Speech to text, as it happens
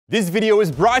This video is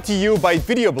brought to you by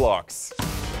Storyblocks.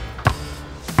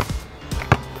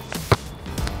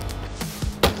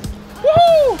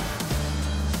 Woo!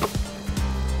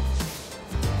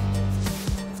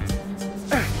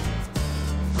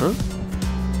 Huh?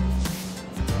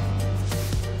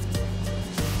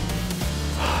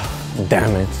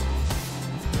 Damn it.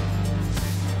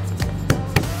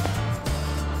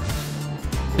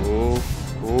 Oh,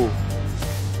 oh,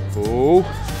 oh,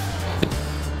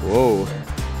 whoa.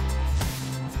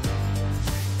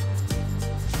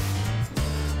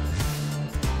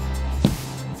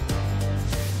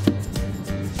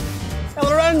 Hey,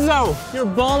 Lorenzo, your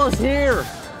ball is here.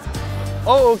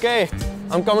 Oh, okay.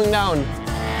 I'm coming down.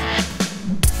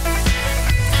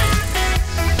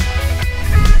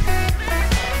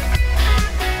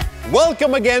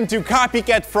 Welcome again to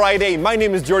Copycat Friday. My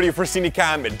name is Jordy for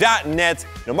Cinecom.net.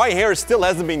 Now, my hair still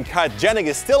hasn't been cut, Janik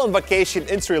is still on vacation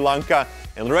in Sri Lanka,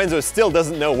 and Lorenzo still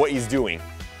doesn't know what he's doing.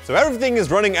 So everything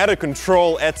is running out of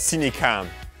control at Cinecom.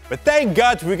 But thank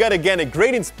God we got again a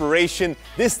great inspiration.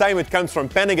 This time it comes from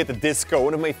Panic at the Disco,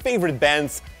 one of my favorite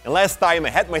bands. And last time I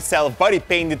had myself body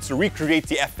painted to recreate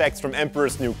the effects from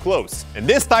Emperor's New Clothes. And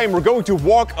this time we're going to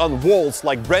walk on walls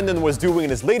like Brendan was doing in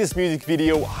his latest music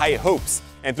video, High Hopes.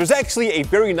 And there's actually a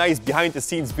very nice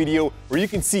behind-the-scenes video where you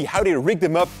can see how they rigged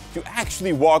them up to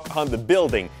actually walk on the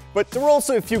building. But there were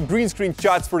also a few green screen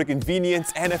shots for the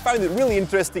convenience, and I found it really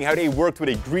interesting how they worked with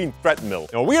a green treadmill.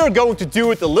 Now we are going to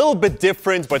do it a little bit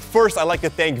different, but first I'd like to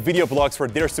thank Storyblocks for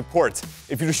their support.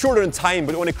 If you're short on time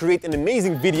but want to create an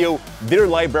amazing video, their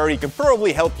library can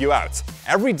probably help you out.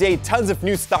 Every day, tons of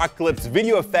new stock clips,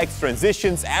 video effects,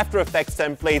 transitions, After Effects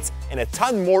templates, and a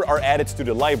ton more are added to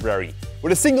the library.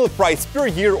 With a single price per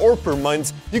year or per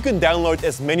month, you can download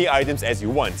as many items as you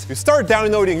want. To start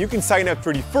downloading, you can sign up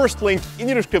through the first link in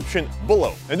the description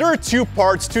below. And there are two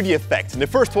parts to the effect. And the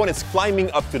first one is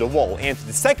climbing up to the wall, and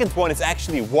the second one is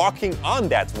actually walking on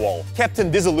that wall.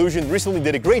 Captain Disillusion recently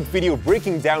did a great video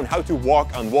breaking down how to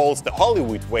walk on walls the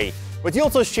Hollywood way. But he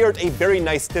also shared a very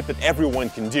nice tip that everyone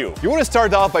can do. You want to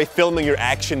start off by filming your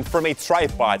action from a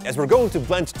tripod, as we're going to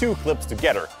blend two clips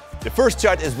together. The first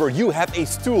shot is where you have a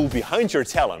stool behind your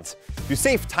talent. To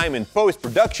save time in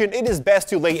post-production, it is best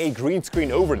to lay a green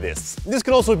screen over this. This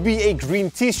can also be a green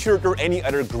t-shirt or any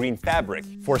other green fabric.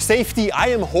 For safety, I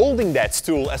am holding that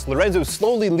stool as Lorenzo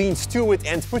slowly leans to it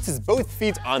and puts his both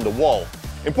feet on the wall.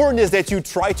 Important is that you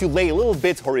try to lay a little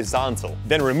bit horizontal.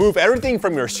 Then remove everything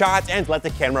from your shot and let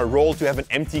the camera roll to have an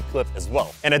empty clip as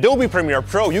well. In Adobe Premiere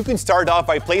Pro, you can start off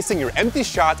by placing your empty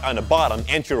shot on the bottom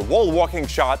and your wall walking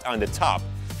shot on the top.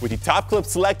 With the top clip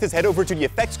selected, head over to the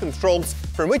effects controls,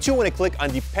 from which you want to click on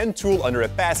the pen tool under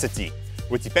opacity.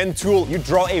 With the pen tool, you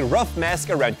draw a rough mask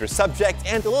around your subject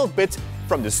and a little bit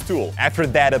from the stool. After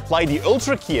that, apply the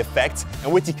Ultra Key effect,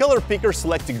 and with the color picker,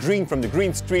 select the green from the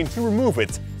green screen to remove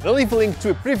it. And I'll leave a link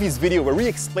to a previous video where we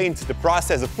explained the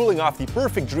process of pulling off the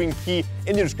perfect green key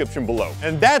in the description below.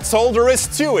 And that's all there is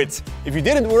to it! If you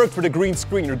didn't work for the green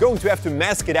screen, you're going to have to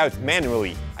mask it out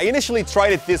manually. I initially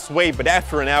tried it this way, but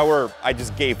after an hour, I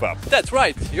just gave up. That's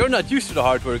right, you're not used to the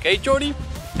hard work, eh, Jordy?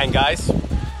 And guys,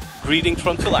 greetings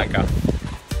from Sri Lanka.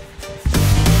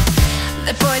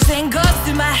 The poison goes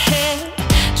through my head,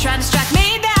 trying to strike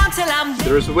me down till I'm dead.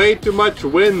 There's way too much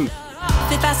wind.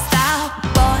 If I stop,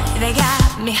 boy, they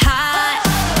got me high.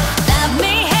 Love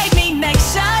me, hate me, make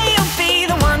sure you be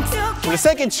the one to. For the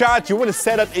second shot, you want to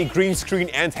set up a green screen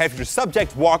and have your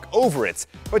subject walk over it.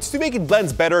 But to make it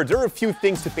blend better, there are a few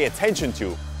things to pay attention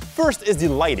to. First is the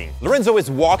lighting. Lorenzo is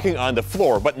walking on the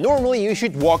floor, but normally you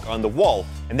should walk on the wall.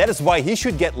 And that is why he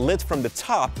should get lit from the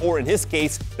top, or in his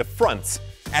case, the front.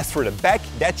 As for the back,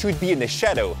 that should be in the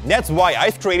shadow. And that's why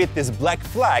I've created this black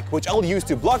flag, which I'll use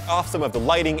to block off some of the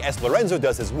lighting as Lorenzo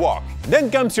does his walk. Then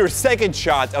comes your second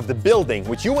shot of the building,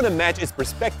 which you want to match its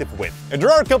perspective with. And there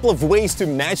are a couple of ways to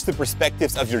match the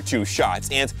perspectives of your two shots.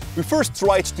 And we first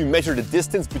tried to measure the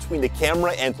distance between the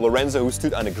camera and Lorenzo, who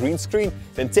stood on a green screen.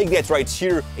 Then take that right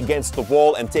here against the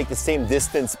wall and take the same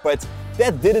distance, but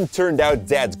that didn't turn out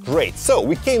that great. So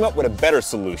we came up with a better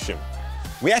solution.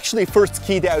 We actually first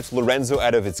keyed out Lorenzo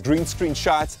out of its green screen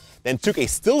shot, then took a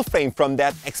still frame from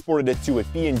that, exported it to a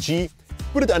PNG,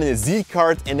 put it on an SD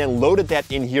card, and then loaded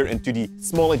that in here into the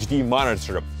SmallHD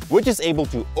Monitor, which is able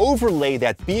to overlay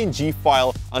that PNG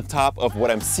file on top of what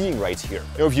I'm seeing right here.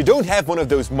 Now, if you don't have one of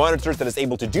those monitors that is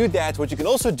able to do that, what you can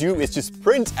also do is just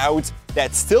print out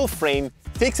that still frame,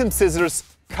 take some scissors,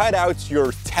 cut out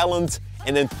your talent,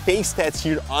 and then paste that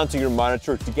here onto your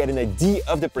monitor to get an idea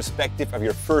of the perspective of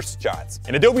your first shots.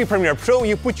 In Adobe Premiere Pro,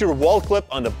 you put your wall clip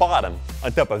on the bottom.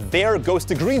 On top of there goes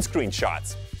the green screen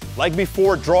shots. Like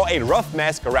before, draw a rough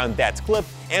mask around that clip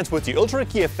and with the Ultra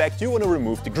Key effect, you want to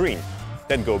remove the green.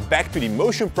 Then go back to the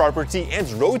motion property and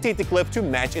rotate the clip to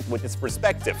match it with its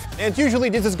perspective. And usually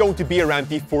this is going to be around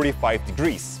the 45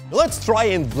 degrees. Let's try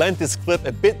and blend this clip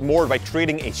a bit more by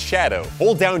creating a shadow.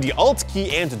 Hold down the Alt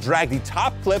key and drag the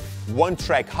top clip one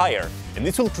track higher, and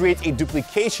this will create a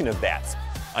duplication of that.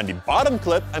 On the bottom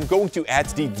clip, I'm going to add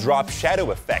the drop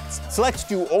shadow effect. Select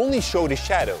to only show the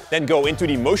shadow. Then go into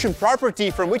the motion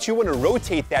property from which you want to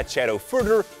rotate that shadow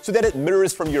further so that it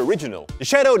mirrors from your original. The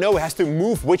shadow now has to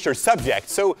move with your subject,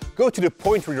 so go to the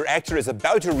point where your actor is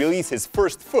about to release his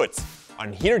first foot.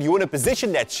 On here, you want to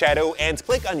position that shadow and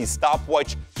click on the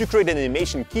stopwatch to create an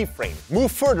animation keyframe.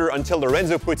 Move further until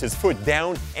Lorenzo puts his foot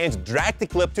down and drag the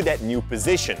clip to that new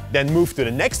position. Then move to the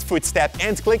next footstep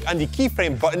and click on the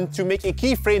keyframe button to make a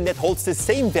keyframe that holds the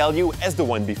same value as the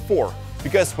one before.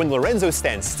 Because when Lorenzo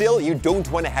stands still, you don't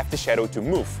want to have the shadow to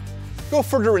move. Go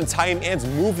further in time and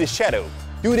move the shadow.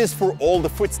 Do this for all the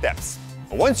footsteps.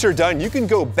 Once you're done, you can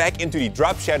go back into the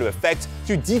drop shadow effect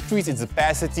to decrease its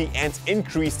opacity and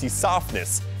increase the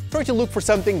softness. Try to look for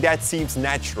something that seems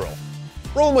natural.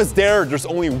 We're almost there. There's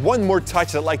only one more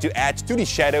touch I'd like to add to the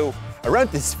shadow. Around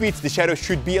his feet, the shadow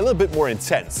should be a little bit more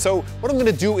intense. So what I'm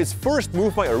going to do is first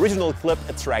move my original clip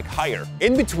a track higher.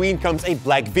 In between comes a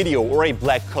black video or a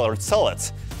black colored solid.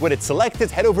 With it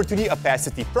selected, head over to the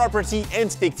opacity property and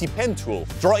take the pen tool.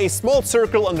 Draw a small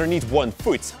circle underneath one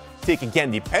foot. Take again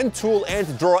the pen tool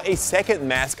and draw a second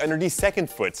mask under the second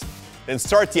foot. Then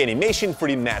start the animation for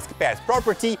the mask path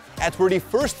property at where the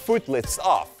first foot lifts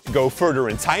off. Go further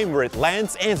in time where it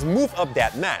lands and move up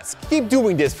that mask. Keep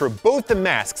doing this for both the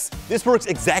masks. This works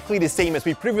exactly the same as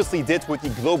we previously did with the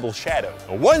global shadow.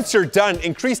 Once you're done,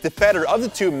 increase the feather of the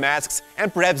two masks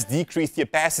and perhaps decrease the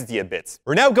opacity a bit.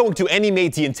 We're now going to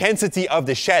animate the intensity of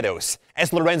the shadows.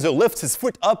 As Lorenzo lifts his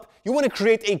foot up, you want to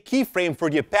create a keyframe for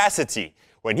the opacity.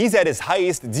 When he's at his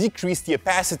highest, decrease the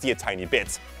opacity a tiny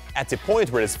bit. At the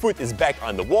point where his foot is back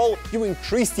on the wall, you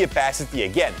increase the opacity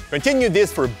again. Continue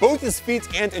this for both his feet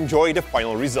and enjoy the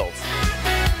final result.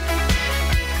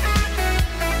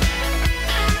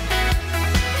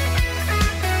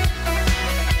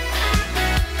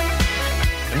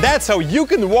 And that's how you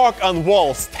can walk on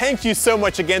walls. Thank you so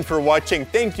much again for watching.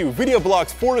 Thank you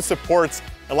Videoblocks for the support.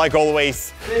 And like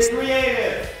always, stay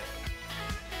creative!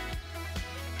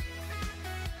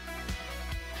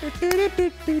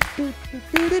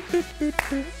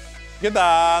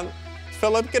 Gedaan. Het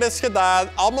filmpje is gedaan.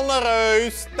 Allemaal naar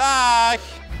huis.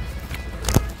 Dag!